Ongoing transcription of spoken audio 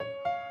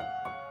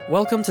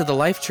Welcome to the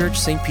Life Church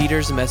St.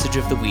 Peter's Message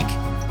of the Week.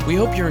 We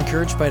hope you're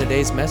encouraged by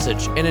today's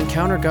message and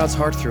encounter God's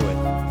heart through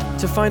it.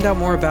 To find out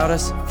more about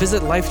us,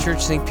 visit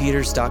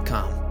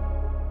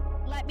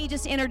lifechurchstpeters.com. Let me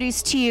just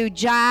introduce to you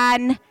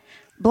John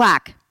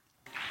Black.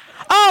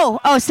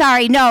 Oh,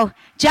 sorry, no,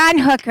 John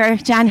Hooker,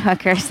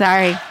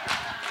 sorry.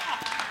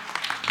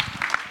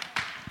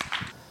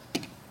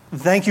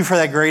 Thank you for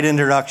that great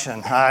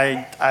introduction.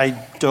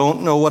 I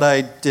don't know what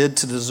I did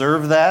to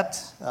deserve that.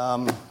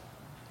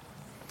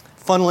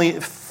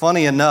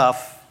 Funny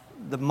enough,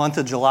 the month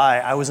of July,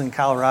 I was in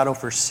Colorado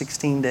for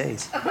 16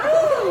 days.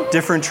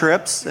 Different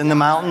trips in the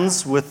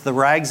mountains with the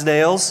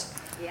Ragsdales.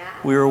 Yeah.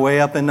 We were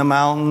way up in the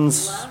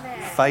mountains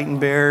fighting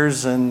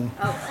bears and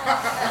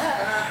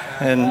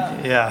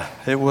yeah,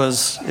 it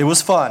was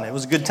fun. It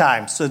was a good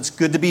time. So it's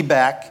good to be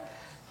back.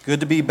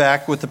 Good to be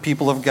back with the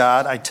people of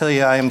God. I tell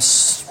you,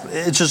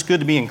 it's just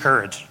good to be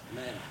encouraged.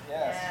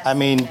 Yes. I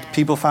mean,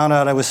 people found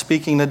out I was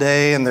speaking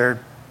today and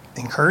they're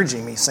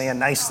encouraging me, saying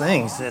nice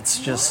things. It's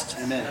just,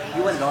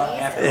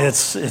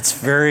 it's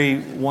very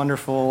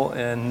wonderful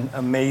and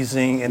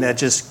amazing, and that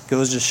just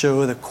goes to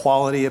show the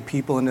quality of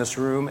people in this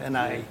room, and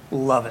I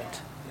love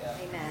it.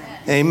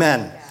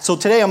 Amen. So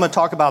today I'm going to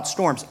talk about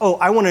storms. Oh,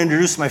 I want to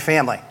introduce my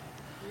family.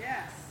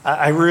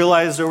 I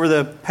realized over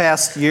the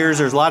past years,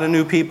 there's a lot of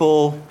new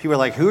people. People are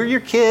like, who are your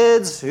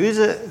kids? Who's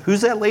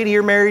that lady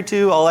you're married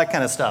to? All that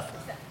kind of stuff.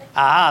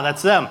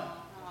 That's them.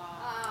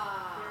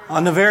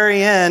 On the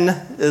very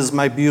end is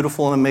my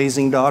beautiful and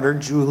amazing daughter,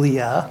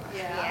 Julia.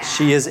 Yeah.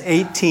 She is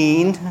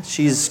 18.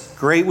 She's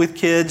great with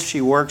kids.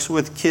 She works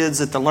with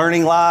kids at the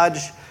Learning Lodge.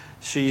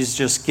 She's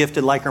just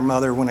gifted like her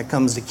mother when it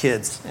comes to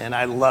kids, and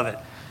I love it.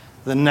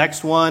 The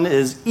next one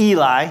is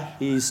Eli.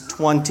 He's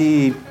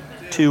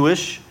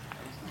 22-ish.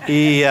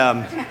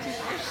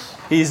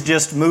 He's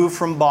just moved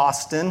from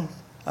Boston.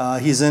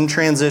 He's in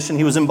transition.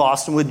 He was in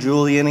Boston with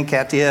Julian and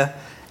Katia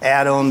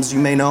Adams.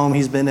 You may know him.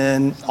 He's been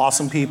in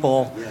Awesome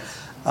People.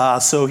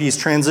 So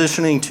he's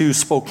transitioning to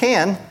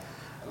Spokane,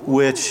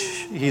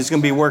 which he's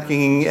going to be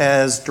working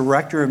as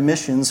director of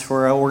missions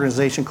for an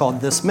organization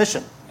called This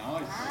Mission,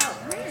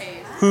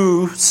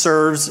 who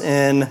serves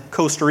in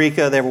Costa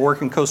Rica. They have a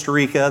work in Costa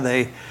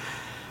Rica.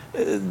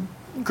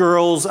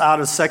 Girls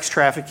out of sex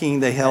trafficking,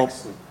 they help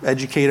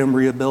educate them,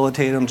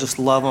 rehabilitate them, just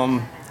love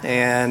them.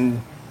 And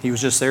he was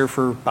just there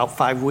for about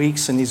 5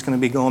 weeks, and he's going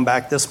to be going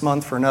back this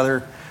month for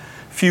another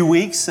few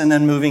weeks and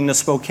then moving to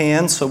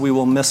Spokane, so we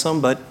will miss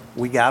him, but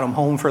we got him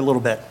home for a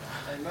little bit.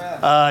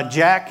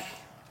 Jack,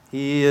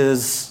 he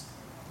is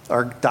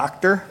our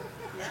doctor,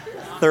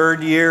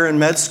 3rd year in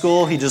med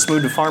school. He just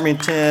moved to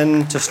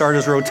Farmington to start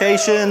his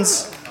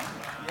rotations.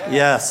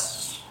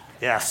 Yes,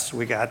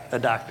 we got a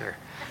doctor.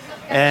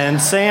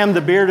 And Sam, the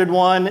bearded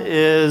one,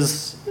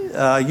 is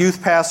a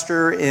youth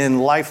pastor in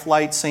Life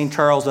Light St.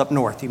 Charles up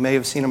north. You may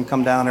have seen him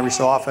come down every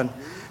so often.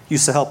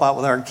 Used to help out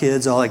with our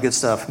kids, all that good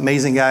stuff.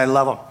 Amazing guy,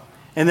 love him.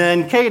 And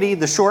then Katie,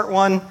 the short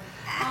one,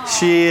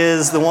 she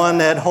is the one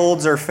that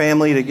holds our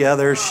family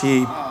together.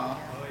 She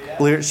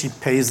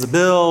pays the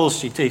bills.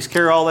 She takes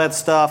care of all that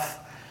stuff.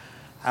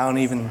 I don't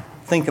even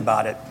think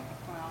about it.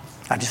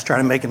 I just try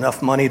to make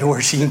enough money to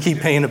where she can keep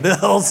paying the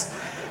bills.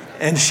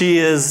 And she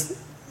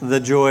is the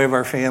joy of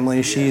our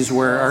family. She's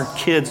where our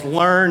kids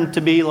learn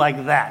to be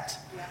like that.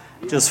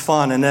 Just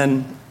fun. And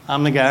then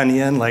I'm the guy in the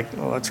end like,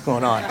 what's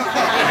going on?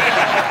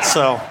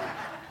 So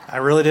I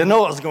really didn't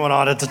know what was going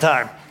on at the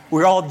time.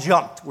 We all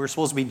jumped. We were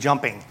supposed to be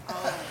jumping.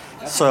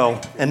 So,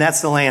 and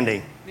that's the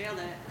landing. Nailed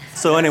it.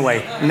 So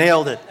anyway,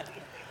 nailed it.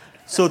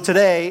 So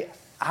today,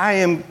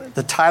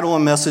 the title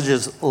and message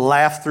is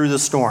Laugh Through the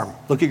Storm.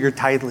 Look at your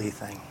tidely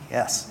thing.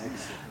 Yes.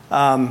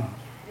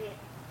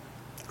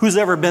 Who's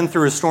ever been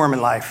through a storm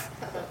in life?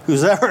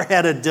 Who's ever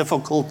had a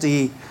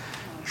difficulty,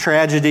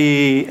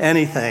 tragedy,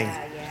 anything?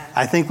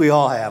 I think we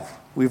all have.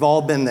 We've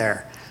all been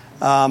there.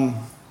 I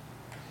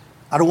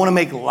don't want to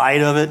make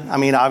light of it. I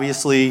mean,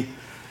 obviously,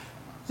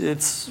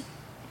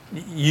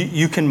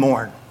 you can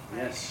mourn.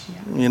 Yes.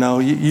 You know,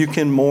 you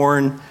can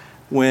mourn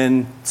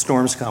when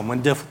storms come,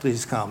 when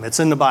difficulties come. It's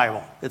in the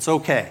Bible. It's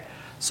okay.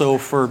 So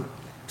for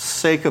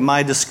sake of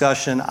my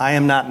discussion, I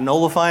am not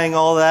nullifying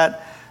all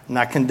that. I'm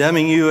not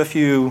condemning you if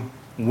you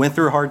went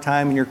through a hard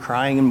time and you're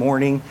crying and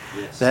mourning.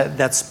 Yes.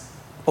 That's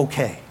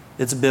okay.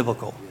 It's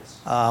biblical. Yes.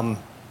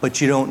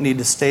 But you don't need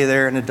to stay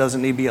there, and it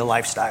doesn't need to be a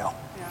lifestyle.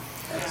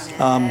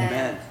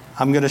 Yeah.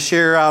 I'm going to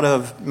share out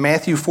of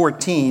Matthew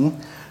 14,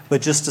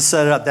 but just to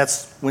set it up,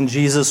 that's when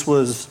Jesus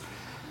was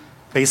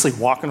basically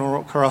walking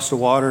across the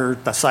water.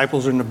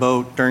 Disciples are in the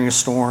boat during a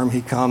storm.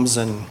 He comes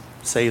and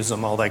saves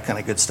them, all that kind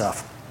of good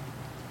stuff.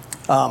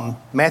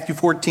 Matthew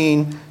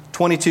 14,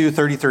 22,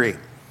 33.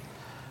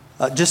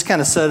 Just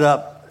kind of set it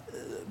up,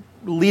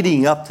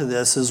 leading up to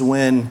this is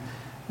when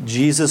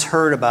Jesus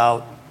heard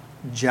about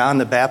John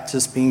the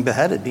Baptist being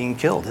beheaded, being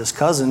killed, his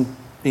cousin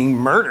being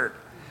murdered.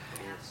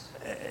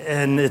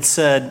 And it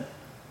said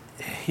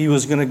he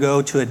was going to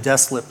go to a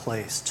desolate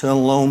place, to a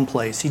lone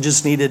place. He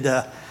just needed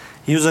to.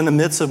 He was in the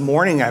midst of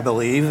mourning, I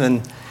believe,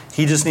 and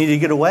he just needed to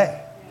get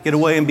away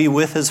and be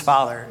with his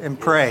Father and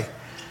pray.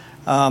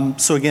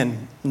 So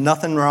again,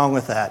 nothing wrong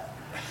with that.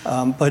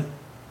 But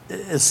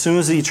as soon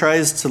as he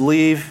tries to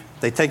leave,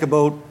 they take a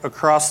boat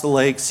across the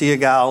lake, Sea of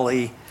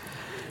Galilee.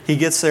 He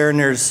gets there and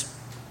there's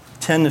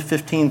 10 to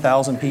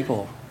 15,000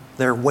 people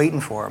there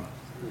waiting for him.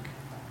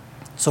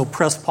 So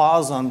press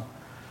pause on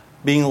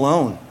being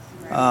alone.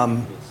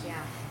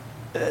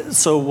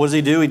 So what does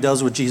he do? He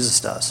does what Jesus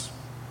does.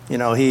 You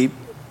know, he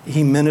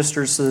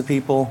ministers to the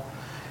people.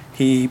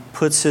 He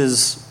puts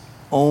his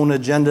own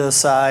agenda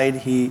aside.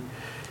 He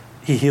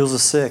heals the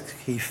sick.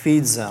 He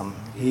feeds them.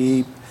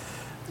 He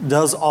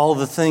does all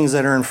the things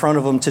that are in front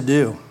of him to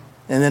do.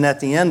 And then at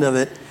the end of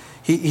it,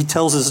 he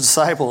tells his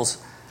disciples,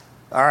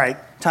 all right,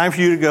 time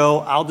for you to go.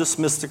 I'll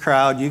dismiss the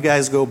crowd. You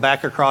guys go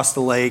back across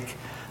the lake.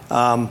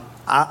 I'm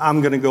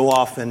going to go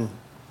off and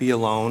be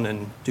alone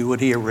and do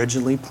what he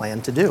originally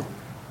planned to do.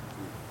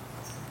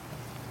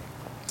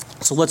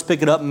 So let's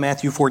pick it up in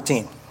Matthew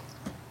 14.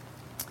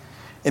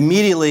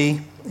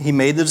 Immediately, he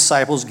made the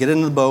disciples get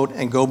into the boat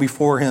and go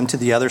before him to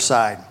the other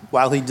side,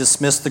 while he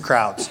dismissed the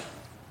crowds.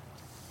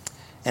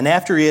 And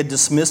after he had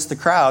dismissed the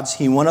crowds,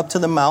 he went up to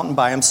the mountain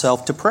by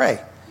himself to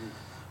pray.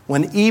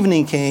 When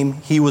evening came,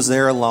 he was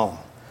there alone.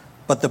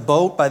 But the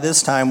boat by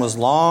this time was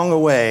long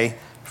away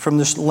from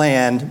the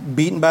land,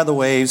 beaten by the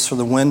waves, for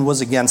the wind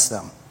was against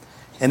them.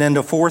 And in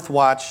the fourth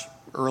watch,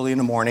 early in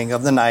the morning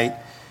of the night,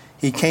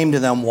 he came to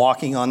them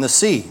walking on the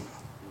sea.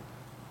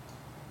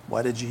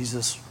 Why did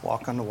Jesus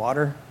walk on the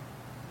water?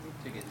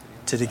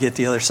 To get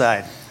the other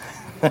side.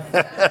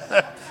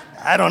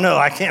 I don't know.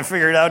 I can't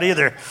figure it out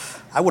either.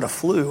 I would have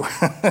flew.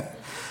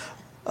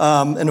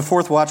 In the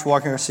fourth watch,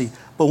 walking on the sea.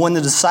 But when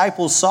the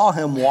disciples saw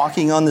him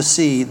walking on the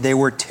sea, they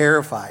were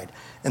terrified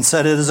and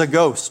said, "It is a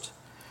ghost."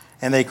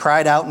 And they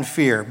cried out in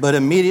fear. But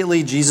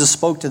immediately Jesus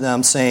spoke to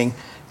them, saying,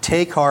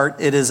 "Take heart,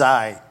 it is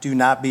I. Do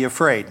not be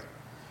afraid."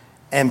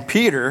 And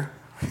Peter,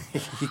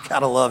 you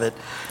gotta love it.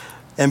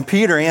 And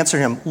Peter answered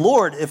him,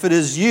 "Lord, if it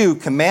is you,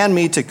 command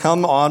me to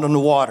come on the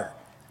water."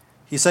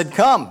 He said,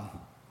 "Come."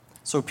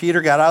 So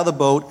Peter got out of the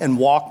boat and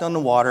walked on the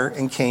water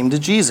and came to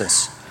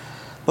Jesus.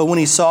 But when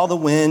he saw the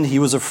wind, he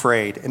was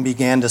afraid and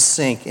began to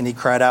sink. And he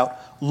cried out,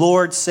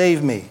 "Lord,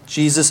 save me."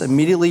 Jesus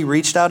immediately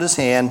reached out his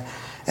hand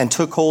and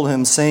took hold of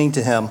him, saying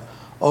to him,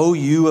 "O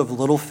you of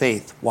little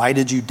faith, why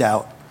did you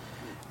doubt?"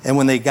 And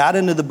when they got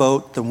into the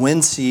boat, the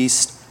wind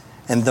ceased,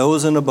 and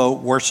those in the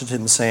boat worshipped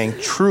him, saying,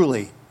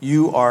 "Truly,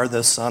 you are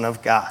the Son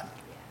of God."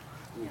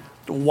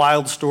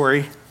 Wild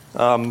story.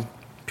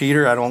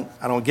 Peter, I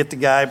don't get the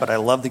guy, but I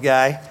love the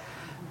guy.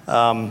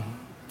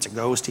 It's a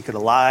ghost. He could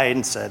have lied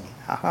and said,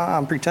 "Haha,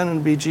 I'm pretending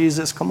to be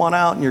Jesus. Come on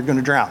out and you're going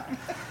to drown."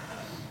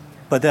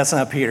 But that's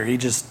not Peter. He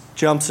just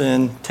jumps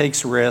in,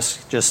 takes a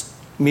risk, just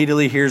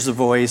immediately hears the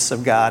voice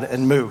of God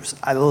and moves.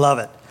 I love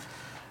it.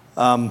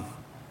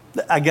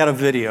 I got a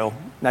video.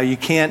 Now you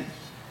can't,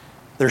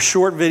 they're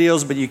short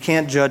videos, but you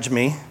can't judge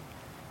me.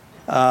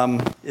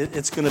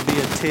 It's going to be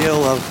a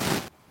tale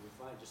of,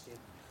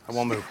 I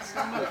won't move.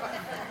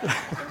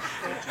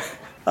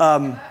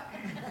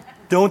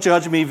 Don't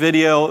judge me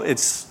video.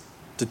 It's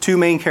the two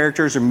main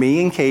characters are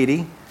me and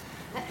Katie,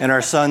 and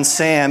our son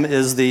Sam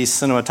is the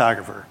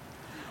cinematographer.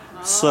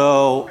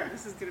 So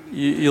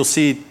you'll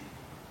see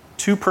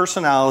two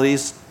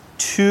personalities,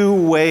 two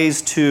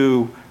ways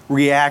to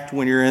react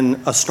when you're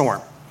in a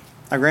storm.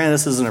 Now, granted,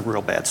 this isn't a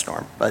real bad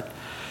storm, but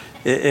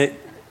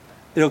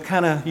it'll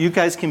kind of, you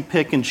guys can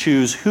pick and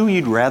choose who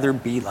you'd rather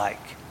be like.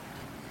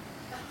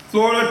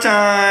 Florida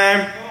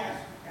time.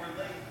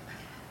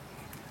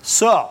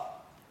 So,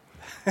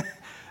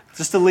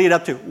 just to lead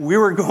up to, we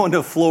were going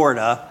to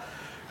Florida.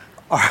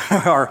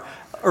 Our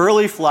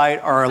early flight,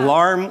 our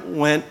alarm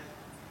went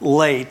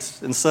late.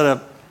 Instead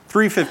of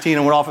 3:15, it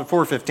went off at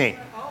 4:15.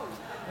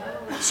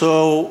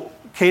 So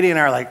Katie and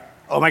I are like,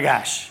 oh my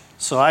gosh.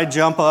 So I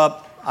jump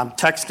up. I'm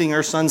texting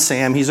our son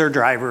Sam. He's our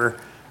driver.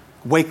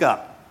 Wake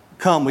up.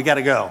 Come, we got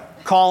to go.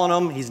 Calling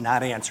him. He's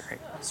not answering.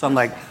 So I'm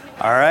like,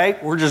 all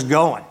right, we're just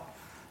going.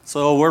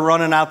 So we're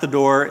running out the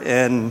door,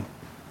 and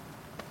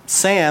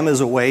Sam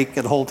is awake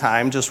the whole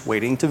time, just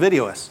waiting to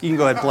video us. You can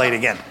go ahead and play it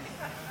again.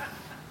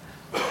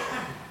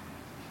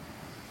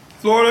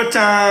 Florida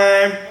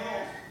time.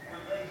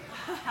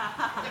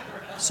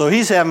 So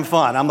he's having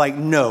fun. I'm like,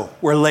 no,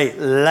 we're late.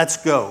 Let's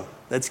go.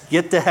 Let's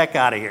get the heck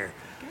out of here.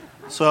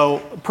 So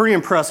pretty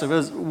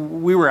impressive.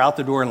 We were out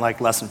the door in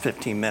like less than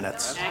 15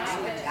 minutes.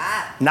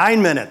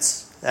 9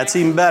 minutes. That's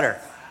even better.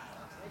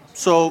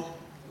 So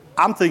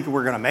I'm thinking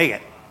we're going to make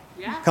it.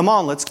 Come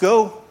on, let's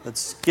go.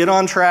 Let's get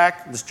on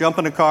track. Let's jump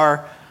in the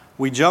car.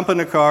 We jump in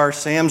the car.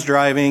 Sam's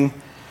driving.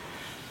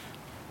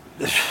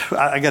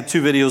 I got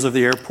 2 videos of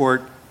the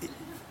airport.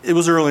 It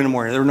was early in the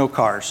morning. There were no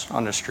cars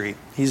on the street.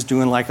 He's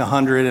doing like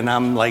 100, and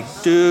I'm like,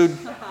 dude,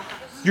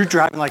 you're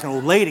driving like an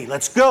old lady.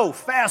 Let's go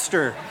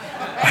faster.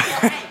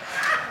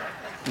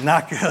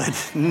 Not good.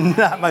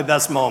 Not my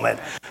best moment.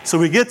 So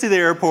we get to the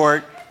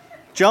airport,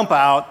 jump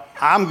out.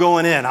 I'm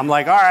going in. I'm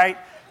like, all right,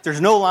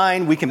 there's no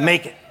line. We can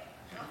make it.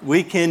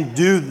 We can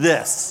do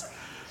this.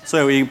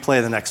 So we can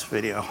play the next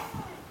video.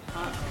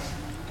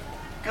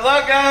 Good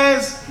luck,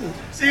 guys.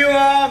 See you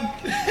on.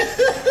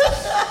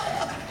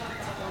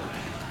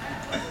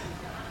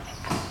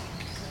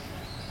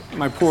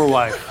 My poor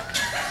wife.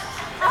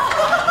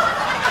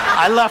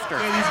 I left her.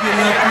 He's getting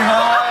left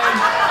behind.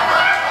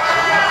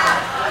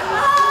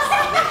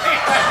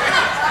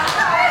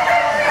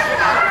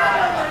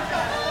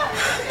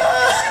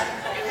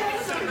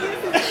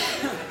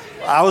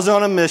 I was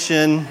on a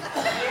mission.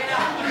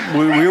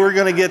 We were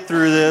going to get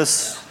through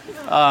this.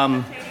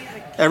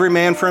 Every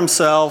man for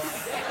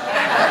himself.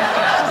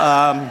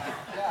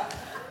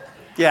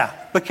 Yeah,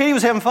 but Katie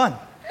was having fun.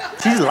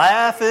 She's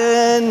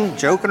laughing,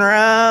 joking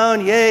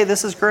around. Yay,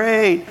 this is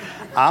great.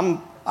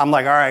 I'm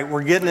like, all right,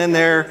 we're getting in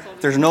there.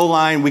 There's no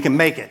line. We can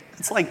make it.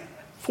 It's like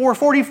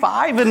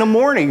 4:45 in the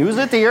morning. Who's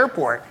at the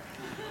airport?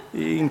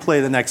 You can play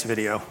the next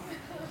video.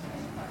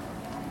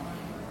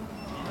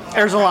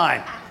 There's a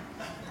line.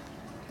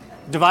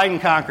 Divide and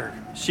conquer.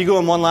 She go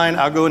in one line,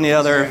 I'll go in the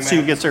other, see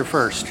who gets there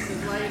first.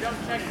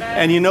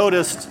 And you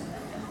noticed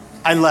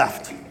I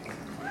left.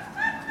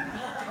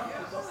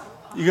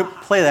 You can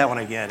play that one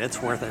again. It's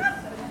worth it.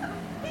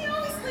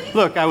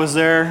 Look, I was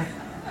there,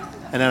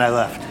 and then I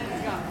left.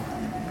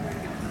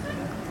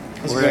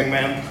 That's great,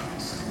 man.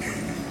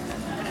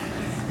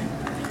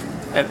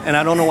 And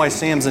I don't know why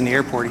Sam's in the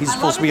airport. He's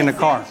supposed to be in the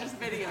car.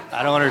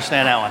 I don't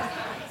understand that one.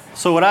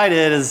 So what I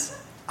did is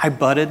I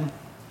butted.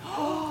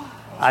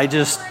 I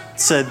just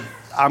said,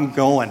 I'm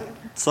going.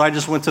 So I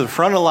just went to the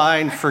front of the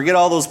line, forget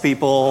all those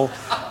people.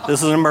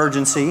 This is an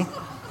emergency.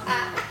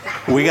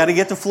 We got to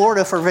get to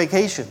Florida for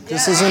vacation.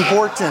 This is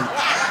important.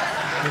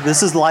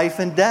 This is life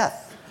and death.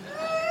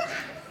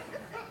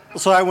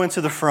 So I went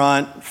to the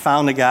front,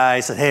 found the guy,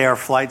 said, hey, our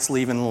flight's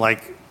leaving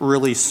like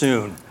really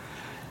soon.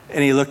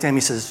 And he looked at me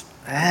and says,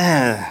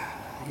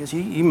 he goes,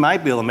 you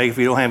might be able to make it if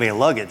you don't have any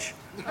luggage.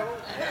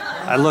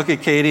 I look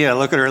at Katie, I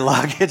look at her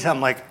luggage,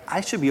 I'm like,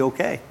 I should be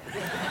okay.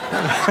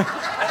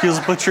 He goes,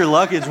 but your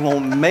luggage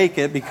won't make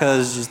it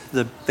because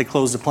they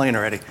closed the plane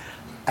already.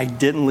 I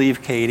didn't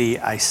leave Katie.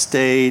 I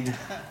stayed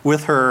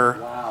with her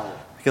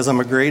because I'm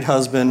a great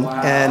husband.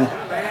 And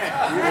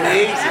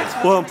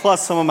well,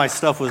 plus some of my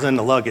stuff was in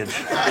the luggage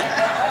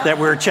that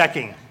we were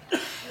checking.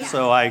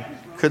 So I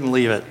couldn't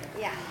leave it.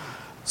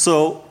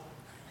 So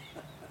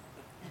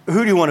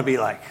who do you want to be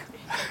like?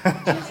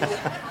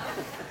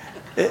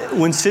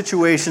 When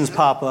situations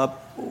pop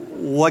up,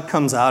 what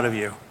comes out of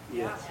you?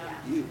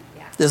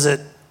 Is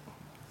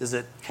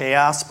it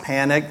chaos,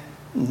 panic,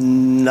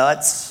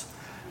 nuts?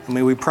 I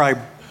mean, we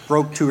probably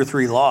broke 2 or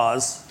 3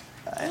 laws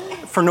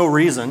for no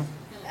reason.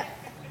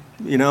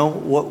 You know,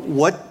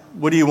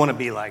 what do you want to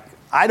be like?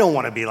 I don't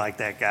want to be like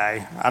that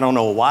guy. I don't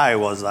know why I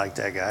was like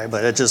that guy,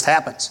 but it just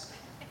happens.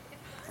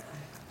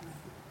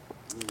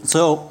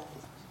 So,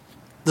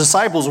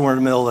 disciples were in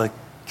the middle of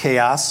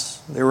chaos.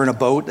 They were in a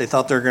boat. They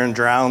thought they were going to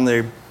drown.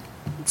 They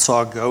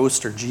saw a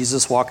ghost or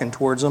Jesus walking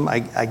towards them. I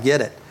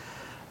get it.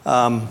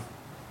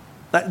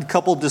 A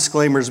couple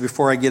disclaimers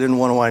before I get into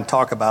what I want to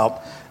talk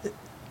about.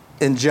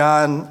 In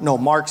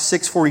Mark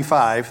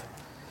 6:45,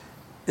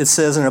 it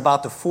says, and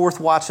about the 4th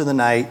watch of the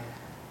night,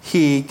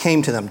 he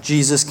came to them.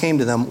 Jesus came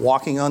to them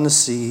walking on the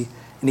sea,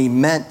 and he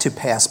meant to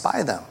pass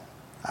by them.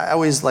 I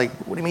always like,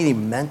 what do you mean he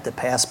meant to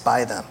pass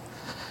by them?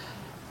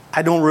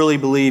 I don't really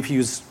believe he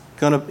was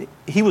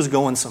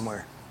going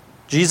somewhere.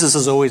 Jesus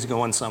is always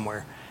going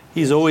somewhere.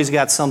 He's always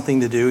got something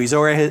to do. He's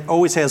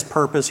always has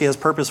purpose. He has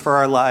purpose for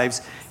our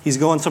lives. He's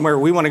going somewhere.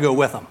 We want to go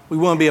with him. We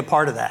want to be a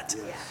part of that.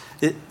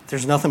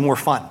 There's nothing more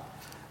fun.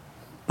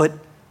 But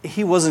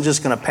he wasn't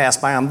just going to pass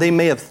by them. They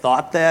may have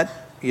thought that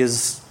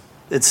because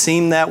it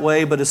seemed that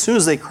way. But as soon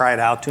as they cried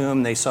out to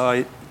him, he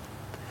saw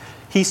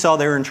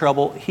they were in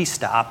trouble. He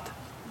stopped.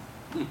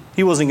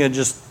 He wasn't going to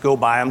just go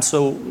by them.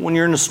 So when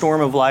you're in a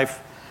storm of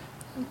life,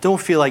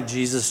 don't feel like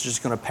Jesus is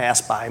just going to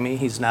pass by me.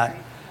 He's not.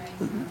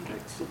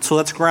 So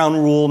that's ground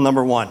rule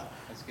number 1.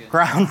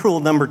 Ground rule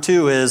number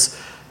 2 is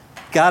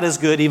God is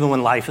good even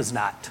when life is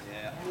not.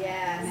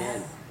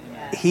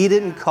 He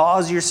didn't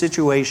cause your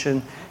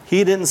situation.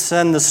 He didn't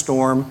send the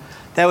storm.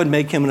 That would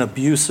make him an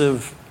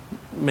abusive,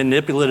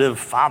 manipulative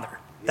father.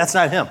 That's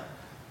not him.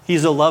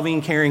 He's a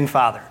loving, caring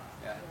father.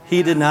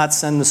 He did not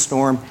send the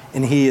storm,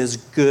 and he is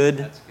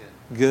good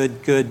to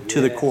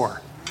the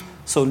core.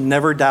 So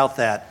never doubt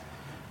that.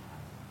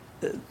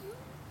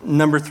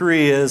 Number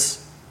 3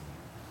 is,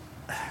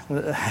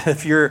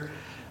 if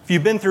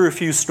you've been through a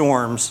few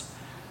storms,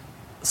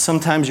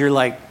 sometimes you're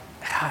like,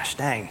 gosh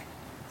dang,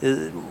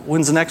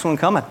 when's the next one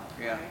coming?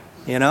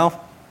 You know?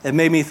 It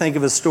made me think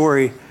of a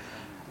story.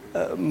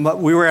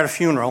 We were at a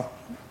funeral.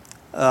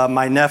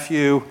 My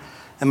nephew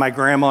and my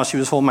grandma, she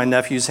was holding my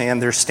nephew's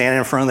hand. They're standing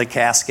in front of the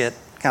casket,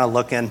 kind of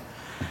looking.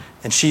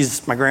 And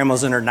my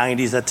grandma's in her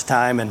 90s at the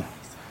time. And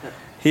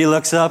he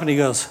looks up and he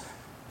goes,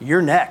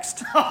 "You're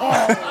next."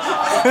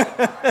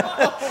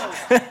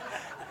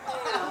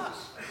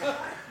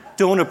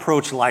 Don't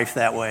approach life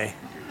that way.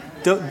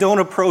 Don't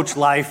approach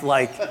life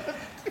like,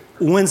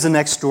 when's the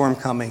next storm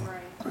coming?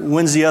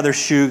 When's the other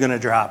shoe going to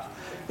drop?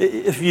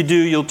 If you do,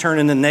 you'll turn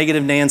into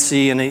negative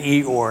Nancy and an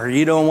Eeyore.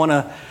 You don't want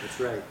to. That's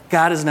right.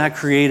 God has not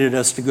created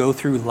us to go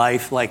through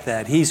life like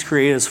that. He's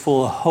created us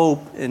full of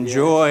hope and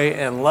joy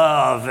and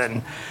love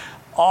and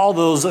all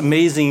those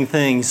amazing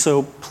things.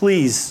 So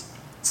please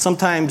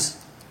Sometimes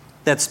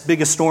that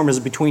biggest storm is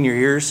between your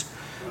ears.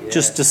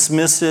 Just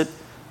dismiss it,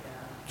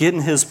 get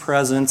in his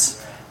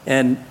presence,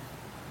 and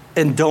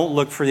don't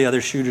look for the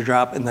other shoe to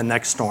drop in the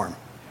next storm.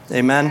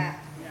 Amen?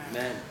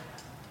 Amen.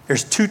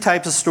 There's two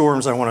types of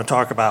storms I want to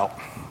talk about.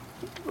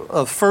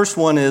 The first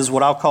one is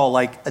what I'll call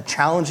like a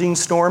challenging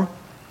storm.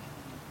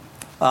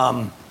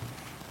 When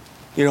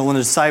the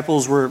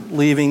disciples were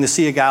leaving the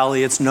Sea of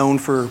Galilee, it's known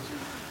for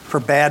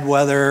bad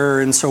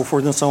weather and so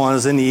forth and so on. It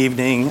was in the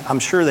evening. I'm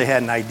sure they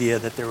had an idea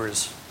that they were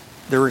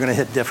going to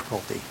hit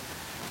difficulty.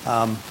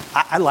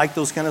 I like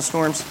those kind of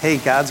storms. Hey,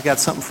 God's got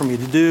something for me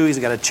to do. He's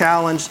got a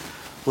challenge.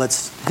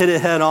 Let's hit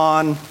it head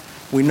on.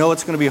 We know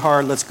it's going to be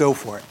hard. Let's go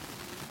for it.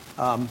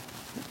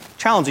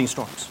 Challenging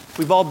storms.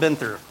 We've all been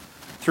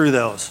through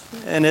those.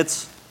 And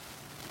it's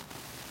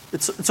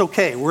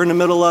okay. We're in the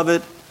middle of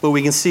it, but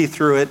we can see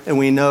through it, and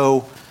we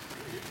know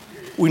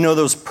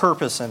there's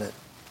purpose in it.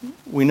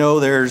 We know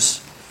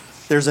there's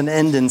an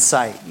end in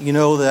sight. You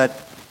know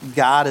that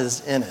God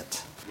is in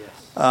it.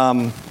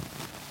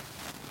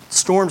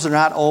 Storms are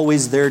not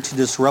always there to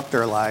disrupt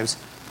our lives.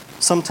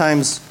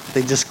 Sometimes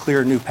they just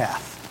clear a new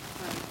path.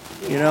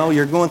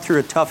 You're going through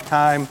a tough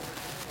time.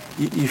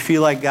 You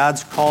feel like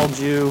God's called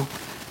you.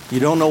 You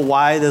don't know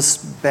why you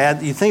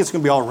think it's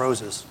going to be all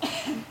roses.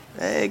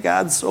 Hey,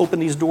 God's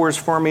opened these doors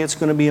for me. It's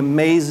going to be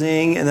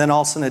amazing. And then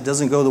all of a sudden it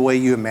doesn't go the way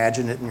you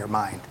imagine it in your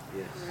mind.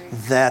 Yes.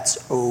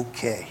 That's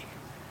okay.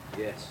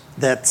 Yes.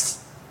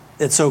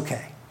 It's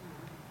okay.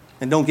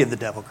 And don't give the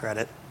devil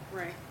credit.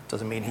 Right.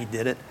 Doesn't mean he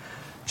did it.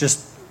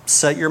 Just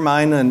set your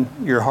mind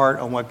and your heart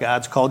on what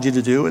God's called you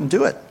to do and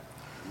do it.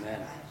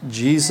 Amen.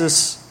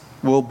 Jesus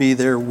will be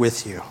there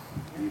with you.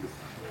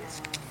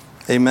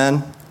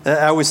 Amen.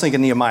 I always think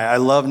of Nehemiah. I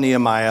love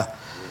Nehemiah.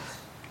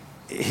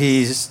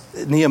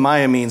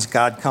 Nehemiah means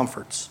God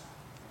comforts.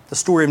 The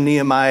story of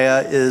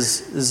Nehemiah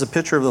is a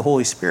picture of the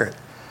Holy Spirit.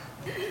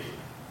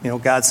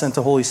 God sent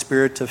the Holy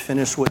Spirit to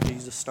finish what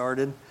Jesus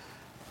started.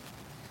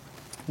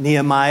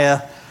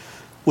 Nehemiah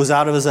was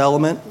out of his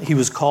element. He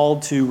was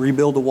called to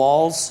rebuild the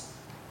walls.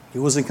 He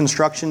was a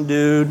construction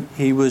dude.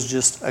 He was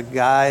just a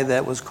guy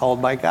that was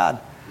called by God.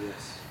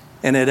 Yes.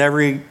 And at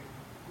every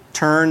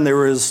turn, there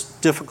was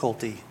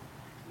difficulty.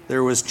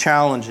 There was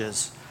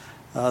challenges.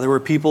 There were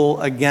people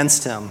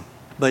against him.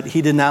 But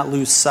he did not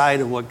lose sight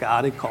of what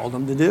God had called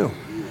him to do.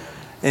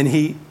 And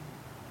he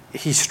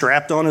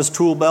strapped on his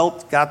tool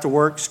belt, got to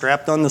work,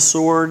 strapped on the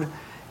sword.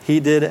 He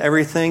did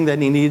everything that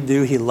he needed to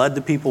do. He led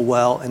the people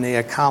well, and they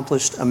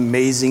accomplished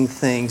amazing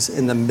things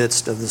in the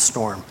midst of the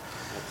storm.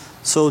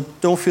 So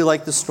don't feel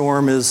like the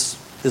storm is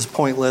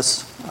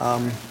pointless.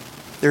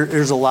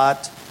 There's a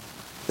lot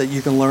that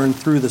you can learn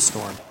through the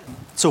storm.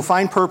 So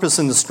find purpose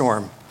in the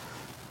storm.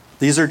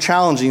 These are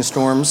challenging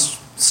storms.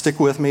 Stick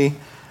with me.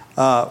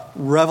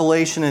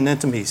 Revelation and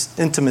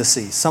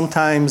intimacy.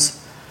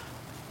 Sometimes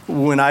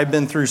when I've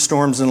been through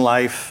storms in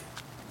life,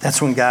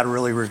 that's when God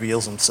really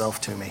reveals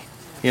himself to me.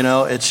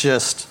 It's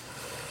just,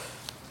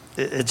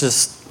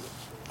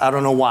 I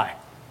don't know why.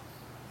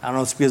 I don't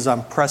know if it's because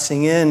I'm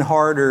pressing in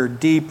harder,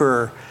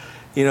 deeper.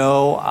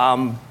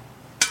 I'm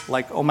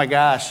like, oh my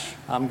gosh,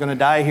 I'm going to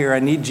die here. I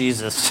need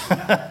Jesus.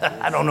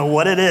 I don't know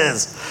what it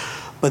is,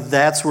 but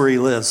that's where he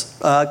lives.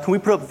 Can we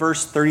put up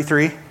verse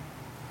 33?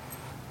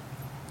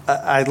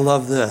 I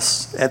love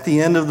this. At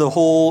the end of the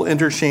whole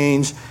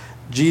interchange,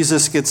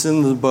 Jesus gets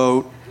into the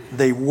boat.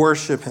 They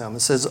worship him.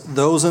 It says,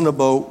 those in the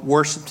boat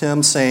worshiped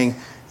him, saying,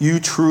 you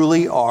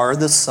truly are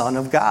the Son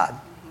of God.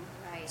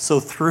 Right. So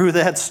through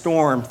that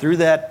storm, through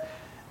that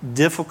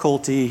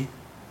difficulty,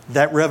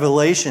 that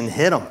revelation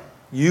hit him.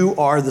 You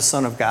are the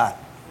Son of God.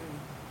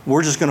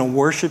 We're just going to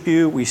worship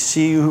you. We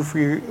see you for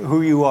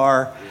who you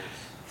are.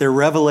 Their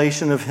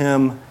revelation of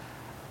him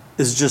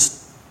is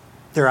just,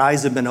 their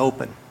eyes have been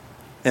opened.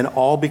 And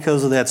all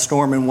because of that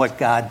storm and what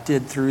God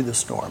did through the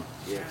storm.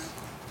 Yes.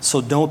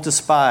 So don't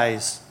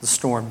despise the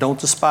storm. Don't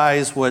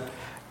despise what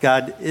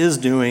God is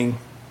doing,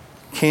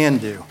 can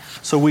do.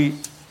 So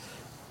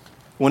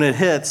when it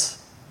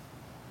hits,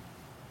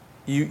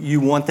 you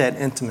want that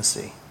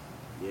intimacy.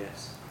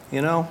 Yes.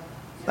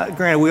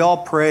 Granted, we all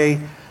pray,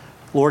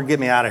 Lord,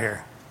 get me out of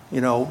here.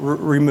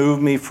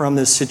 Remove me from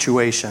this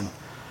situation.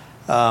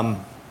 But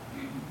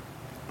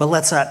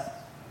let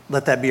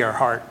that be our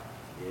heart.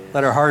 Yes.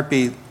 Let our heart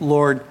be,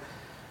 Lord,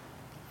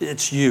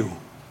 it's you.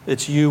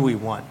 It's you we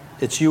want.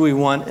 It's you we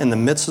want in the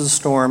midst of the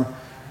storm.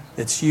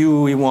 It's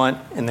you we want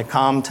in the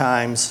calm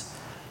times.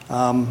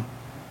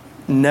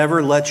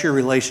 Never let your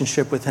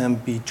relationship with him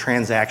be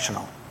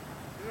transactional.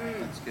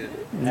 That's good.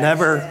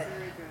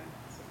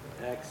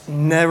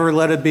 Never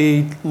let it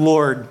be,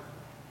 Lord,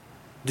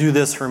 do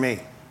this for me.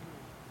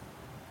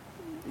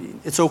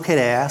 It's okay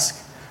to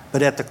ask,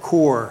 but at the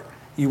core,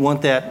 you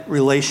want that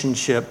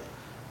relationship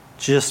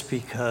just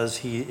because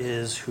he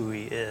is who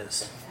he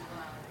is.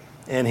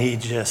 And he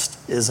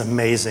just is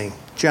amazing.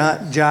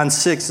 John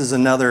 6 is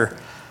another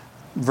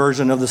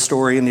version of the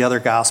story in the other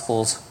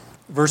Gospels.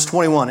 Verse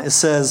 21, it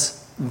says,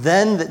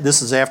 then,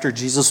 this is after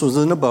Jesus was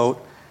in the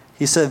boat,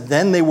 he said,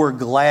 then they were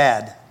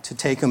glad to to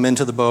take them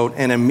into the boat,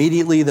 and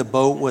immediately the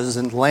boat was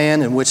in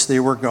land in which they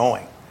were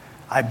going.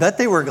 I bet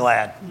they were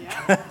glad.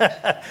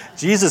 Yeah.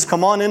 Jesus,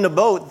 come on in the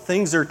boat.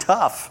 Things are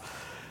tough.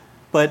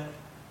 But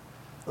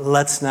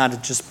let's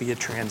not just be a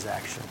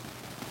transaction.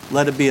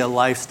 Let it be a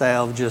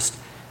lifestyle of just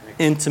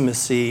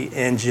intimacy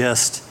and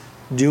just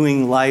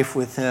doing life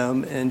with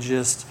him and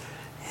just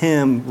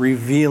him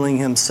revealing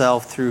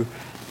himself through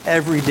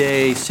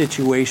everyday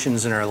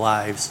situations in our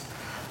lives.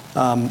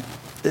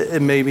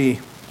 It may be,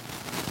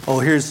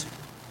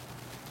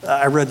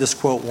 I read this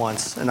quote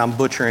once, and I'm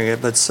butchering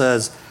it, but it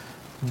says,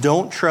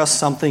 don't trust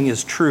something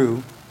is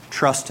true,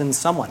 trust in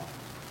someone.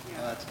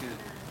 Yeah, that's good.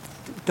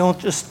 Don't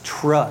just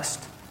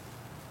trust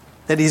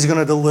that he's going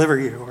to deliver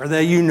you, or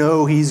that you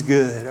know he's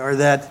good, or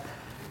that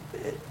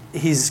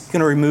he's going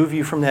to remove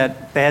you from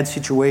that bad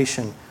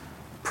situation.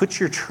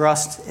 Put your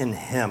trust in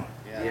him,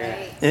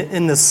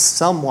 in the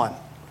someone,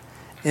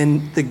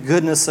 in the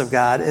goodness of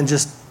God, and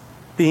just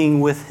being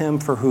with him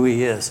for who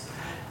he is.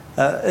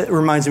 It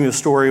reminds me of a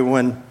story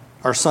when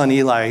our son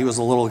Eli, he was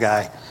a little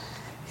guy.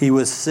 He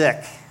was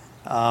sick.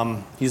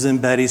 He was in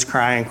bed, he's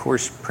crying. Of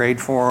course,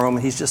 prayed for him.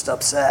 He's just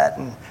upset.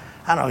 And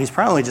I don't know, he's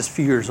probably just a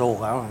few years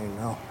old. I don't even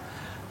know.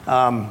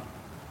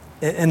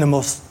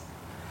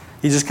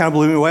 He just kind of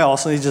blew me away.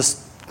 Also, he's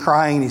just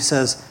crying. And he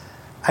says,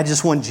 I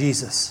just want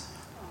Jesus.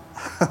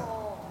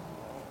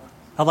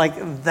 I'm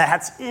like,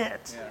 that's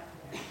it.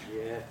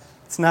 Yeah.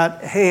 It's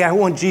not, hey, I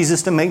want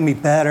Jesus to make me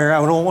better.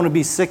 I don't want to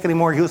be sick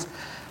anymore. He goes,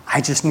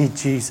 I just need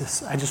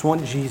Jesus. I just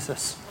want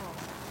Jesus.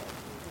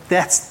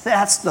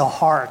 That's the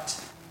heart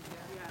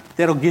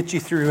that'll get you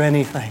through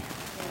anything.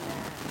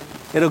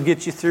 It'll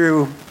get you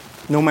through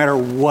no matter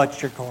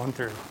what you're going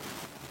through.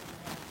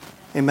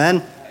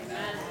 Amen?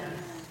 Amen.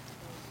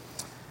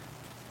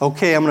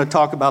 Okay, I'm going to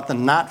talk about the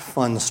not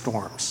fun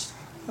storms.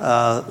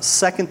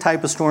 Second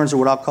type of storms are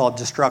what I'll call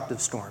destructive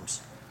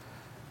storms.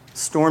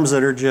 Storms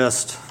that are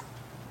just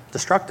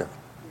destructive.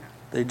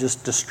 They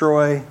just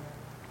destroy.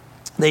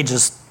 They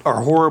just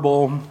are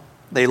horrible.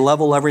 They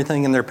level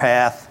everything in their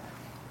path.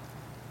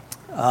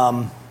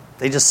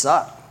 They just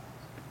suck.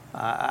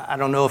 I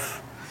don't know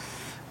if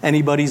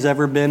anybody's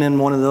ever been in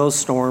one of those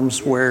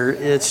storms where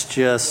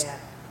it's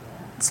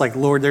like,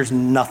 Lord, there's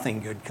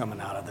nothing good coming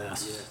out of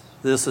this.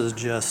 This is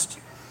just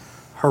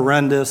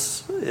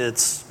horrendous.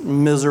 It's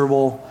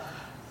miserable.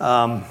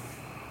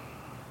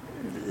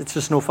 It's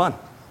just no fun.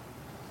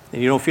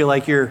 And you don't feel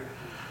like you're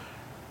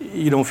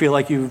even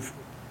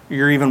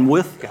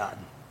with God.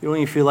 You don't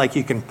even feel like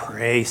you can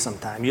pray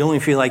sometimes. You don't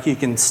even feel like you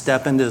can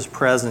step into his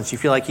presence. You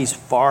feel like he's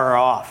far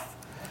off.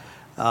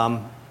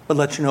 But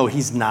let you know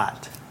he's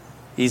not.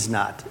 He's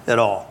not at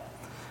all.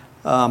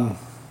 When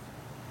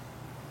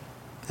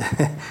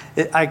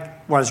I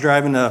was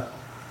driving to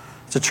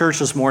church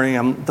this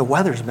morning, the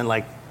weather's been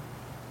like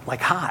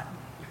hot,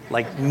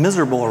 like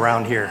miserable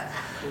around here.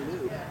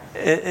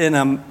 And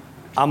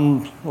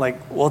I'm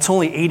like, well, it's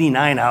only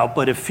 89 out,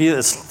 but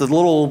the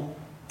little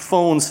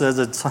phone says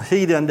it's a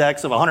heat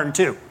index of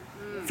 102.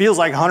 Feels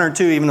like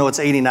 102 even though it's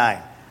 89.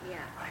 Yeah.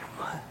 Like,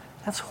 what?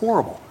 That's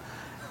horrible.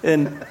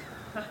 And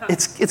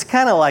it's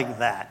kind of like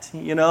that,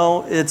 you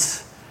know.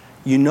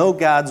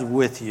 God's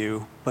with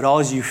you, but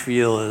all you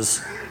feel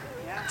is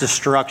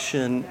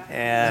destruction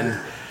and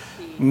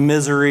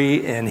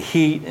misery and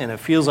heat, and it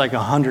feels like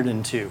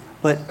 102.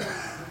 But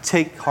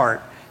take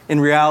heart. In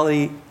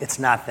reality, it's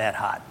not that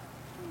hot.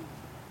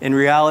 In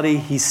reality,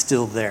 he's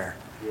still there.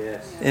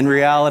 Yes. In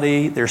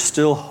reality, there's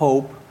still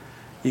hope.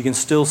 You can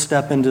still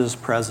step into his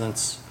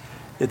presence.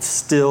 It's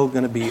still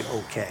going to be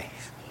okay.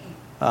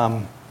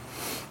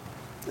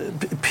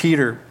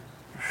 Peter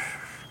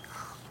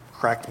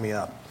cracked me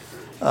up.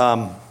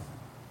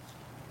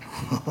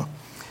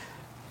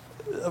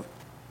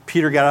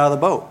 Peter got out of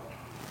the boat.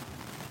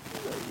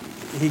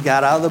 He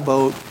got out of the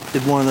boat,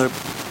 did one of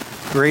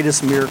the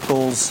greatest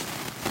miracles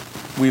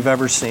we've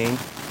ever seen.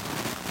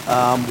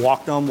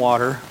 Walked on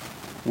water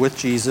with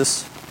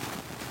Jesus.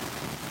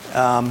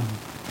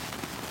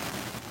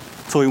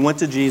 So he went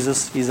to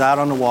Jesus. He's out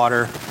on the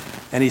water,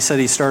 and he said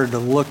he started to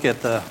look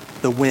at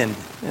the wind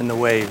and the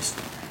waves,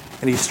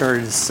 and he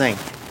started to sink.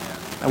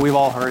 And we've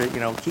all heard it,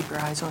 keep your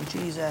eyes on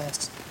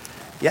Jesus.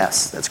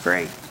 Yes, that's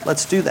great.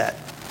 Let's do that.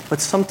 But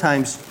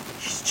sometimes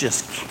you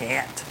just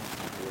can't.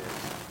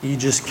 You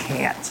just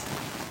can't.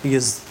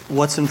 Because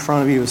what's in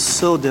front of you is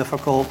so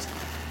difficult.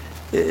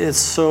 It's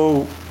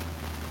so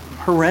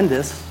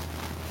horrendous.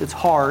 It's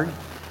hard.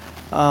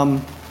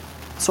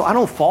 So I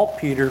don't fault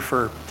Peter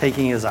for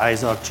taking his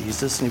eyes off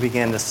Jesus and he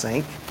began to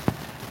sink.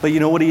 But you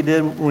know what he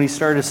did when he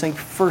started to sink?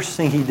 First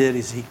thing he did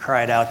is he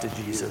cried out to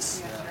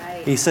Jesus.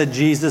 He said,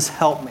 Jesus,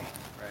 help me.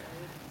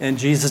 And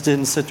Jesus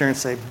didn't sit there and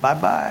say,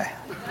 bye-bye.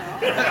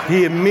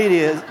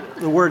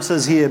 The word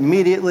says he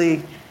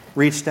immediately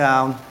reached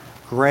down,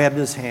 grabbed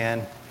his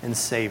hand, and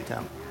saved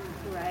him.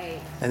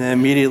 And then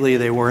immediately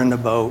they were in the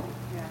boat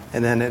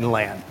and then in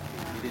land.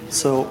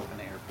 So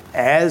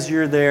as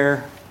you're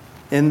there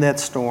in that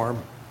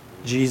storm,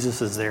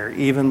 Jesus is there.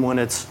 Even when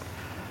it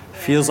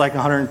feels like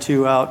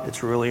 102 out,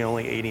 it's really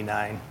only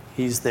 89.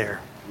 He's there.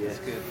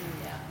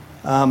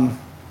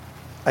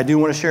 I do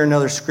want to share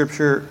another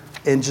scripture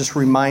and just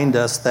remind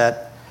us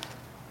that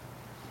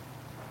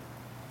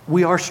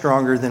we are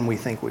stronger than we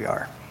think we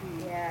are.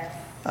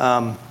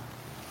 Yes.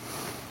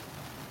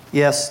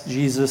 Yes,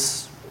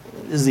 Jesus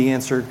is the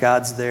answer.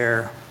 God's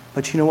there.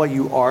 But you know what?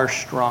 You are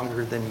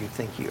stronger than you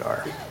think you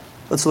are.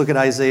 Let's look at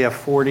Isaiah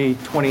 40,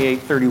 28,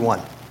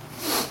 31.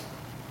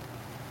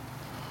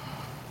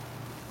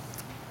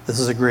 This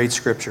is a great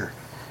scripture.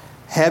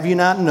 Have you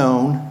not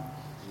known?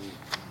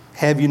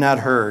 Have you not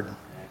heard?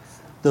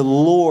 The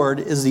Lord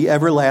is the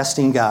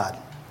everlasting God,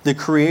 the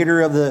creator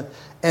of the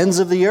ends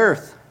of the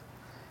earth.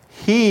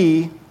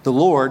 He, the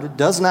Lord,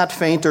 does not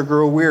faint or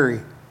grow weary.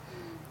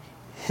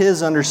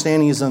 His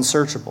understanding is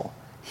unsearchable.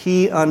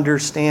 He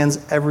understands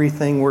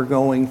everything we're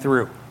going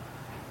through.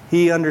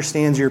 He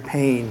understands your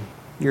pain,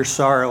 your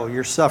sorrow,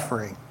 your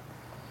suffering.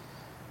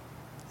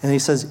 And he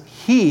says,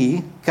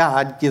 He,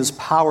 God, gives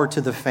power to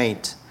the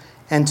faint,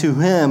 and to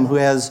him who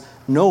has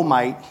no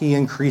might, he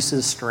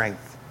increases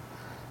strength.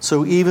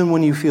 So even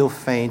when you feel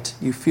faint,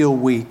 you feel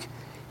weak,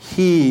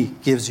 he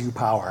gives you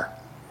power.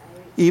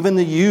 Even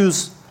the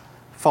youths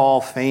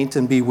fall faint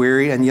and be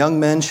weary, and young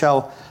men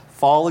shall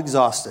fall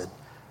exhausted.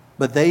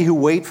 But they who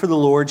wait for the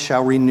Lord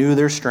shall renew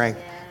their strength.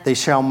 They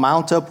shall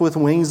mount up with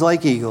wings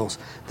like eagles.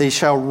 They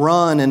shall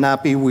run and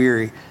not be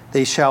weary.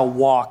 They shall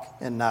walk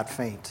and not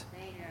faint.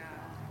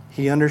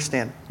 He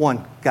understands.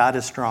 One, God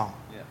is strong.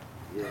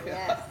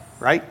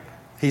 Right?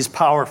 He's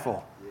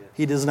powerful.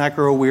 He does not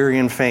grow weary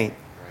and faint.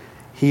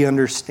 He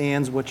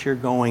understands what you're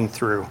going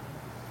through.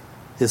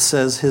 It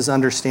says his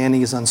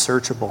understanding is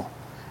unsearchable.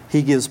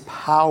 He gives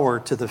power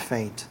to the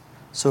faint.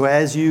 So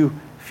as you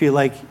feel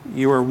like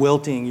you are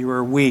wilting, you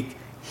are weak,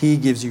 he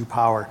gives you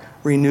power.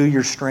 Renew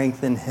your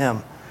strength in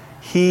him.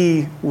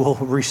 He will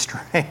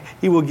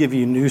he will give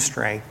you new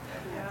strength,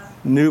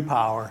 new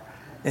power.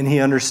 And he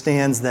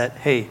understands that,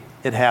 hey,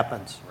 it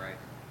happens. Right.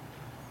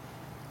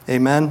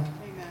 Amen?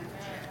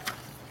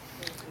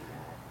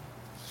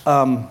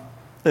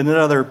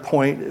 Another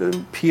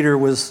point, Peter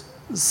was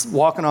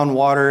walking on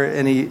water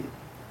and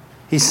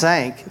he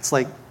sank. It's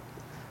like,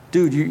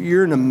 dude,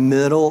 you're in the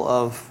middle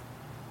of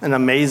an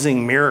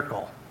amazing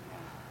miracle.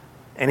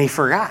 And he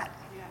forgot.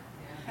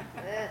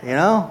 You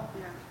know?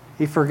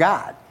 He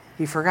forgot.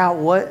 He forgot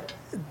what,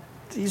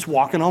 he's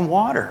walking on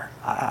water.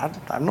 I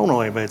don't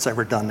know anybody that's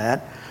ever done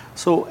that.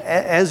 So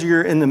as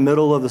you're in the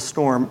middle of the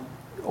storm,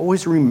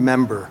 always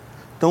remember,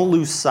 don't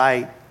lose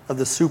sight of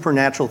the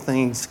supernatural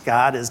things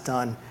God has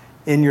done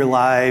in your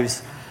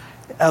lives,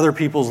 other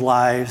people's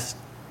lives.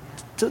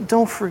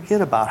 Don't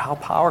forget about how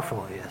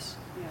powerful he is.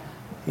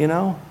 You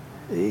know?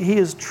 He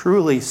is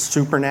truly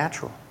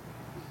supernatural.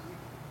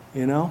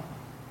 You know?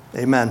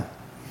 Amen.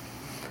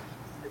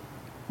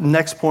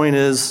 Next point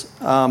is,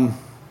 don't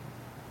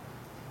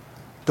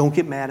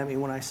get mad at me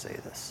when I say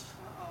this.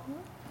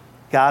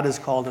 God has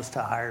called us to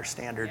a higher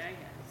standard.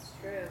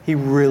 He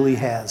really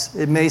has.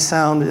 It may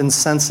sound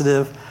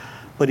insensitive,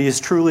 but he has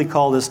truly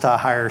called us to a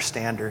higher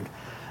standard.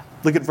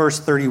 Look at verse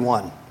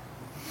 31.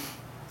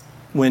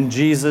 When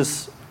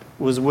Jesus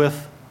was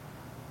with,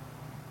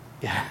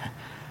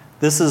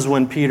 this is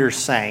when Peter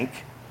sank,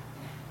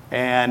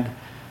 and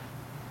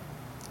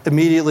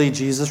immediately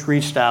Jesus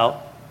reached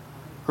out,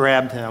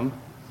 grabbed him,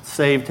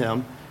 saved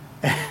him.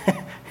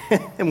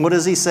 And what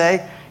does he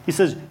say? He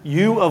says,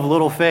 "You of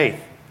little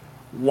faith,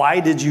 why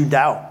did you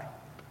doubt?"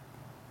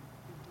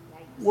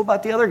 What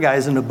about the other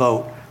guys in the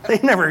boat? They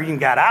never even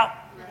got out.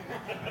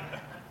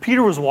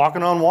 Peter was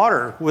walking on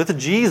water with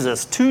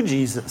Jesus, to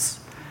Jesus,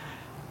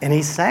 and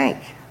he sank.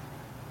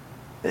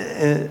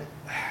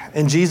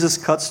 And Jesus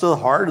cuts to the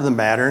heart of the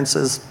matter and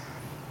says,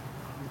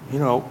 you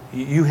know,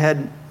 you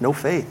had no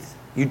faith.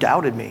 You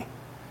doubted me.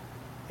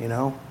 You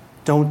know,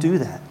 don't do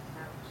that.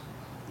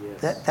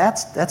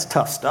 That's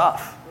tough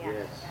stuff.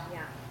 Yes.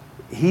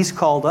 He's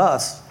called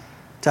us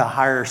to a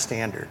higher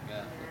standard.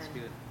 Yeah, that's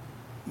good.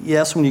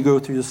 Yes, when you go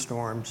through the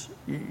storms,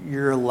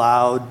 you're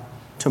allowed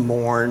to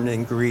mourn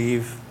and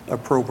grieve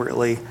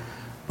appropriately,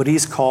 but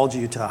he's called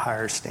you to a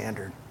higher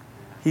standard.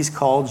 He's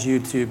called you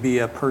to be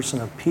a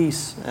person of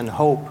peace and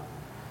hope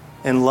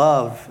and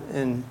love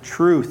and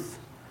truth.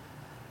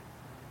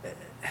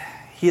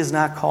 He has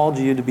not called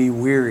you to be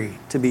weary,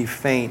 to be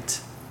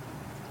faint,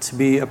 to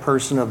be a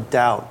person of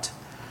doubt.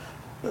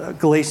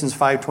 Galatians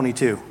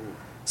 5:22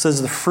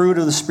 says the fruit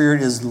of the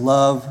Spirit is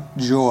love,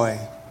 joy,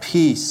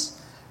 peace,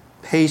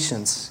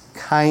 patience,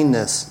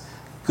 kindness,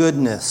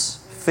 goodness,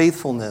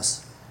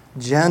 faithfulness,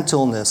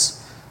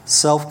 gentleness,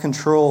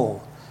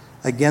 self-control.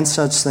 Against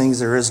such things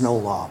there is no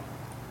law.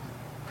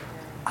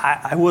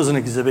 I wasn't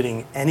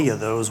exhibiting any of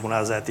those when I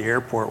was at the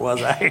airport,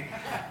 was I?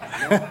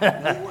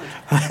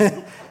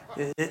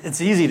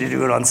 It's easy to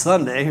do it on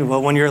Sunday, but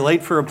when you're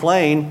late for a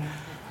plane,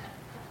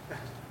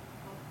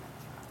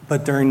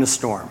 but during the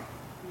storm,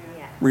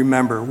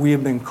 remember, we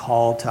have been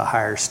called to a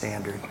higher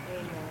standard.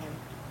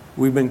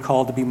 We've been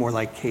called to be more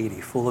like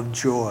Katie, full of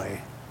joy,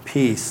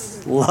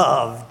 peace,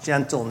 love,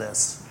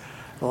 gentleness,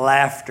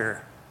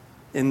 laughter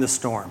in the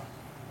storm.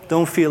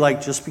 Don't feel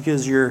like just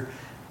because you're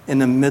in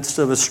the midst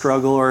of a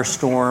struggle or a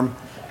storm,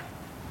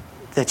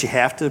 that you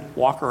have to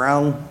walk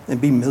around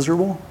and be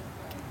miserable,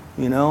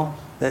 you know,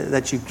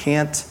 that you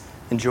can't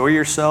enjoy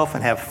yourself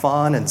and have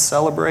fun and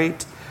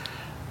celebrate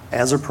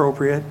as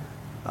appropriate,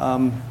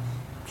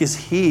 because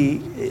He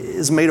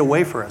has made a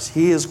way for us.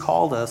 He has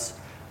called us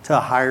to a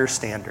higher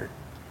standard.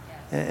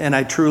 And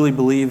I truly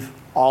believe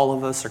all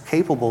of us are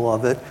capable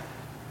of it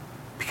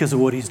because of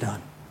what He's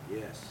done.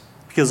 Yes.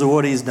 Because of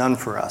what He's done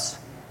for us.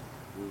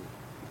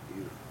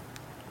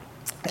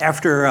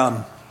 After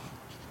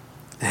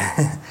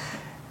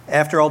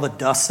all the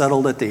dust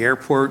settled at the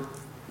airport,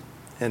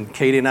 and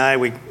Katie and I,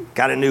 we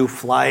got a new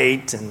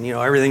flight, and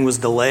everything was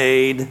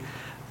delayed.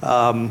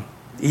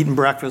 Eating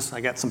breakfast,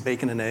 I got some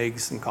bacon and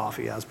eggs and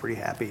coffee. I was pretty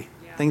happy.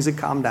 Yeah. Things had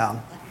calmed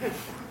down.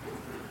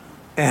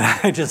 And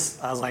I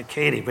was like,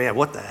 Katie, man,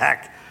 what the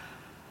heck?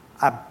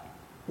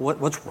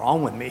 What's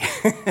wrong with me?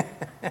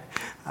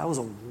 I was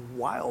a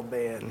wild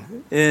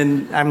man.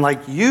 And I'm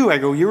like, you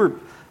were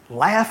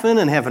laughing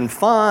and having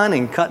fun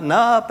and cutting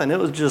up, and it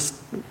was just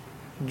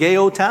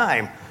gay-o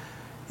time.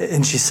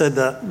 And she said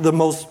the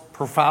most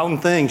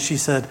profound thing. She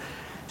goes,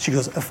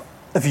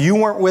 if you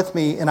weren't with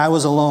me and I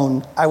was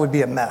alone, I would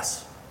be a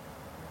mess.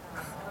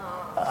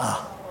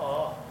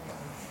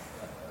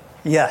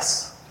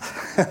 Yes.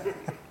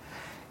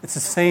 It's the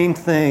same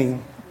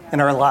thing in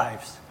our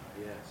lives.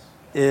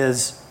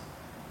 Is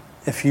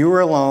if you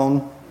were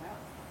alone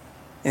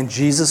and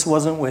Jesus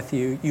wasn't with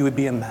you, you would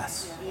be a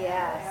mess.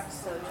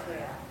 Yes, so true.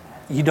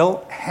 You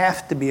don't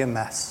have to be a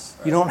mess.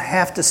 You don't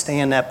have to stay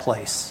in that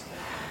place.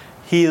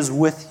 He is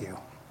with you.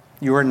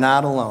 You are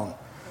not alone.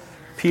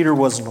 Peter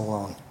wasn't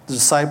alone. The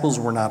disciples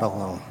were not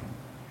alone.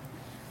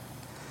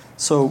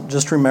 So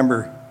just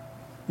remember,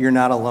 you're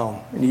not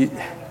alone.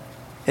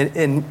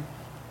 And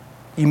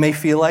you may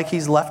feel like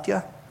He's left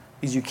you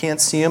because you can't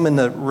see Him in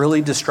the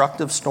really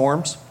destructive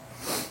storms.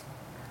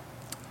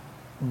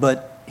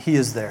 But He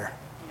is there.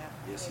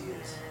 Yes, He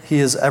is. He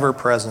is ever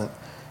present.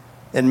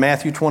 In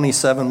Matthew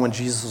 27, when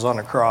Jesus was on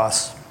the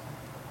cross,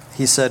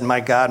 He said, my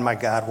God,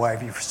 why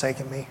have you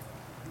forsaken me?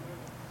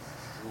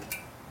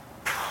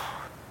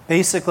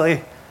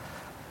 Basically,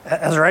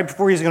 as right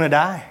before He's going to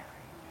die.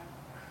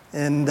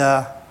 And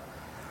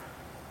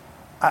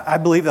I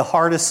believe the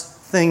hardest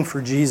thing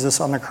for Jesus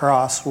on the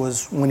cross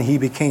was when He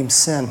became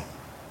sin.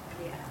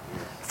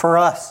 For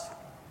us.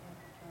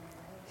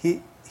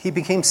 He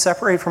became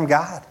separated from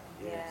God.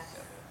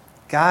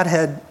 God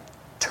had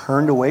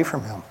turned away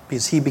from Him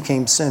because He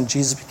became sin.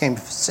 Jesus became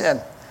sin.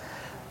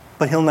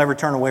 But He'll never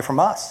turn away from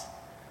us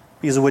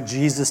because of what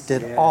Jesus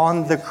did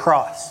on the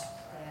cross.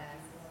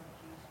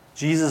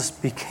 Jesus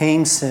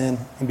became sin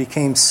and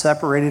became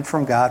separated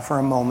from God for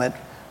a moment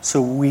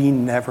so we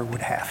never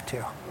would have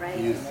to.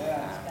 Right.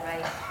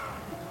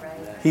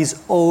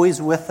 He's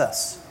always with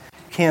us.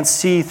 You can't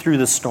see through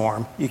the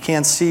storm. You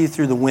can't see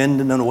through the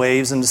wind and the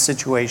waves and the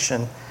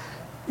situation.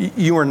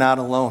 You are not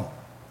alone.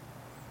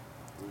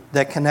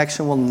 That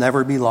connection will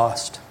never be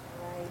lost.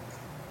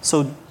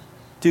 So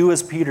do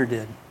as Peter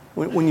did.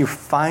 When you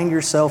find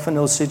yourself in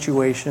those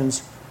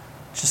situations,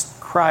 just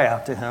cry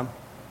out to Him.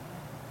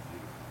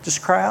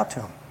 Just cry out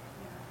to Him.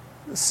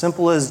 As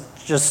simple as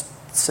just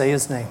say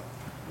His name.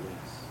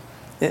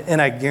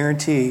 And I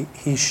guarantee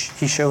He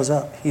shows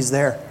up. He's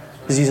there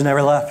because He's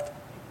never left.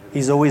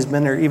 He's always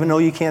been there. Even though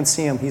you can't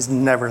see Him, He's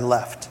never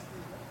left.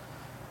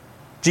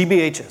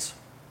 GBHs.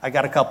 I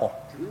got a couple.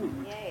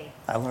 Yay.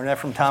 I learned that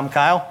from Tom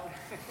Kyle.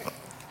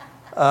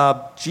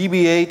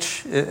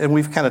 GBH, and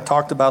we've kind of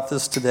talked about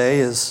this today,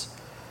 is,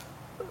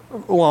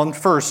 well,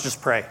 first,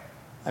 just pray.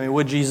 I mean,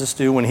 what did Jesus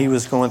do when He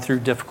was going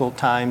through difficult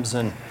times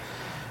and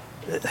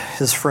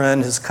His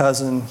friend, His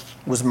cousin,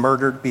 was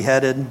murdered,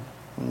 beheaded,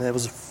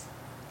 and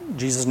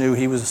Jesus knew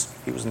he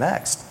was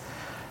next.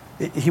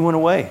 He went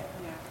away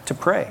to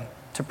pray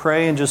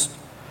and just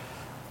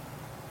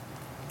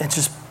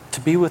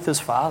to be with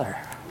His Father.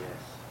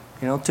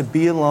 To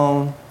be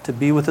alone, to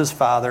be with His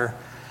Father.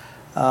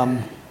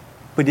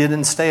 But He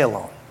didn't stay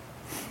alone.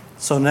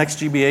 So next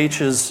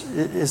GBH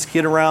is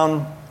get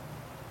around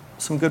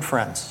some good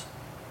friends.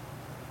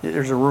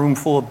 There's a room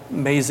full of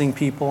amazing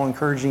people,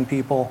 encouraging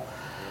people.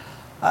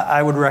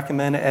 I would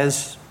recommend,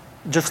 as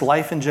just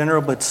life in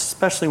general, but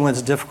especially when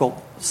it's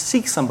difficult,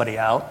 seek somebody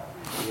out.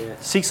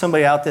 Yes. Seek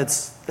somebody out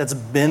that's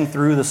been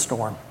through the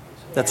storm,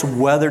 that's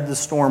weathered the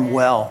storm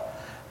well,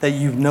 that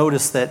you've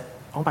noticed that,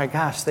 oh my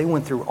gosh, they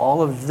went through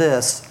all of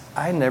this.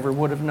 I never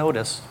would have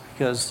noticed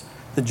because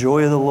the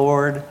joy of the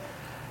Lord,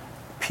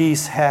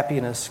 peace,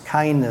 happiness,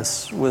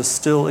 kindness was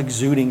still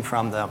exuding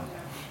from them.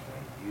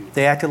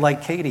 They acted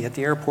like Katie at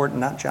the airport and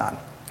not John.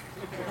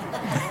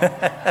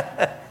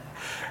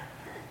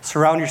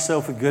 Surround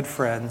yourself with good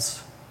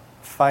friends.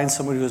 Find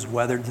someone who has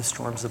weathered the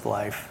storms of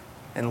life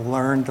and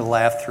learn to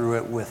laugh through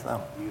it with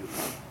them.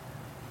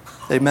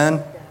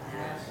 Amen?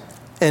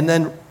 And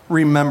then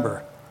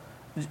remember,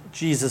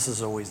 Jesus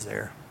is always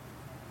there.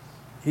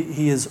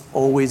 He is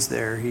always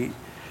there.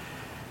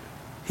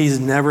 He's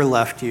never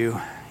left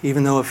you.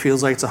 Even though it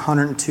feels like it's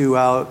 102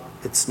 out,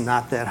 it's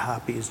not that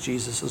hot because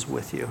Jesus is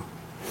with you.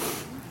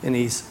 And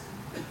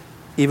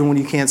even when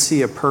you can't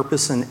see a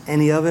purpose in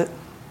any of it,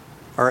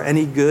 or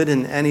any good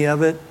in any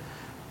of it,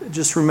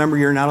 just remember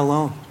you're not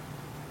alone.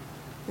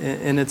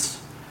 And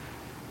it's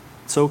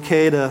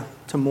okay to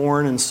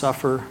mourn and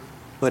suffer,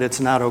 but it's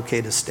not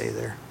okay to stay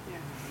there.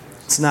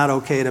 It's not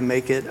okay to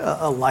make it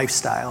a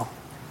lifestyle.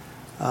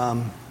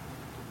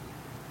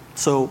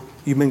 So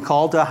you've been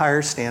called to a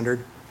higher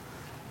standard.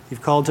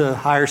 You've called to a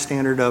higher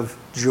standard of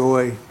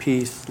joy,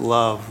 peace,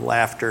 love,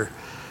 laughter.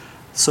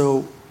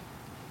 So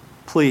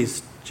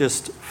please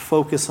just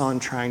focus on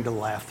trying to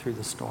laugh through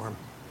the storm.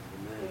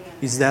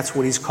 Because that's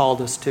what he's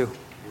called us to.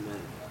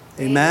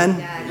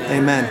 Amen?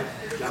 Amen.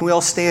 Can we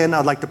all stand?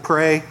 I'd like to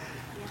pray.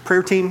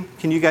 Prayer team,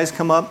 can you guys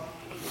come up?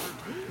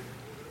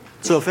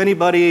 So if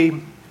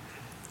anybody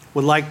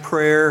would like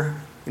prayer,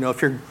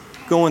 if you're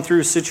going through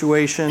a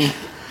situation,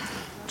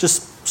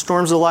 just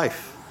storms of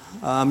life.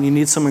 You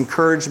need some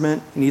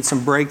encouragement, you need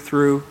some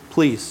breakthrough,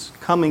 please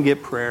come and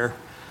get prayer.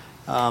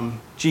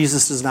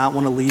 Jesus does not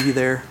want to leave you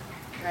there.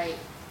 Right.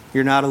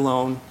 You're not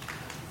alone.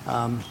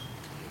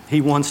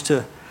 He wants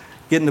to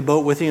get in the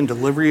boat with you and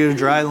deliver you to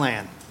dry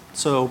land.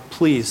 So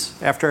please,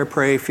 after I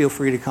pray, feel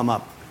free to come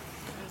up.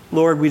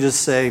 Lord, we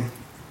just say,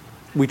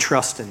 we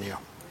trust in you.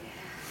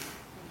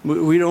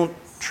 We don't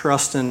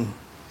trust in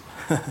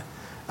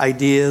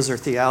ideas or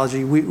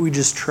theology. We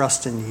just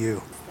trust in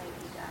you.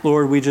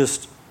 Lord, we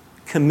just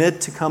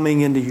commit to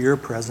coming into your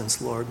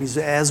presence, Lord, because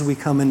as we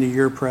come into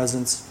your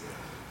presence,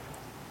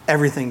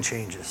 everything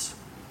changes.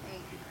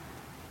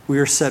 We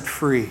are set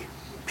free.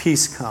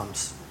 Peace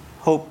comes.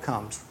 Hope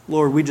comes.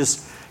 Lord, we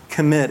just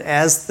commit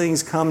as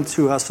things come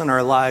to us in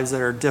our lives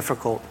that are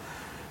difficult,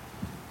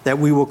 that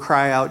we will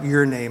cry out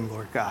your name,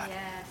 Lord God.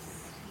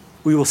 Yes.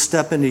 We will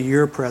step into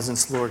your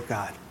presence, Lord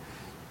God.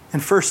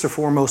 And first and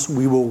foremost,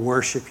 we will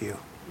worship you.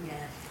 Yes.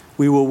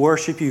 We will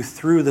worship you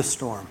through the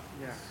storm.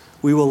 Yes.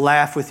 We will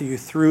laugh with you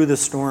through the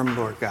storm,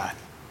 Lord God.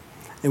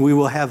 And we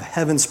will have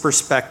heaven's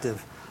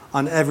perspective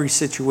on every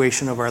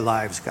situation of our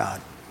lives,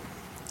 God.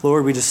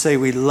 Lord, we just say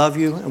we love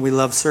you and we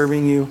love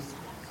serving you.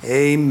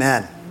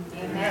 Amen.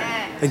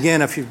 Amen.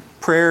 Again, if you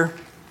prayer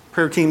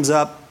team's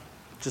up,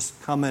 just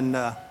come and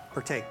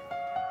partake.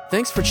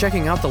 Thanks for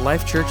checking out the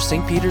Life Church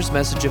St. Peter's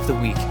Message of the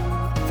Week.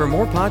 For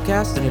more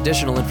podcasts and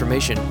additional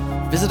information,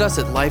 visit us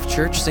at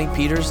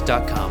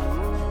lifechurchstpeters.com.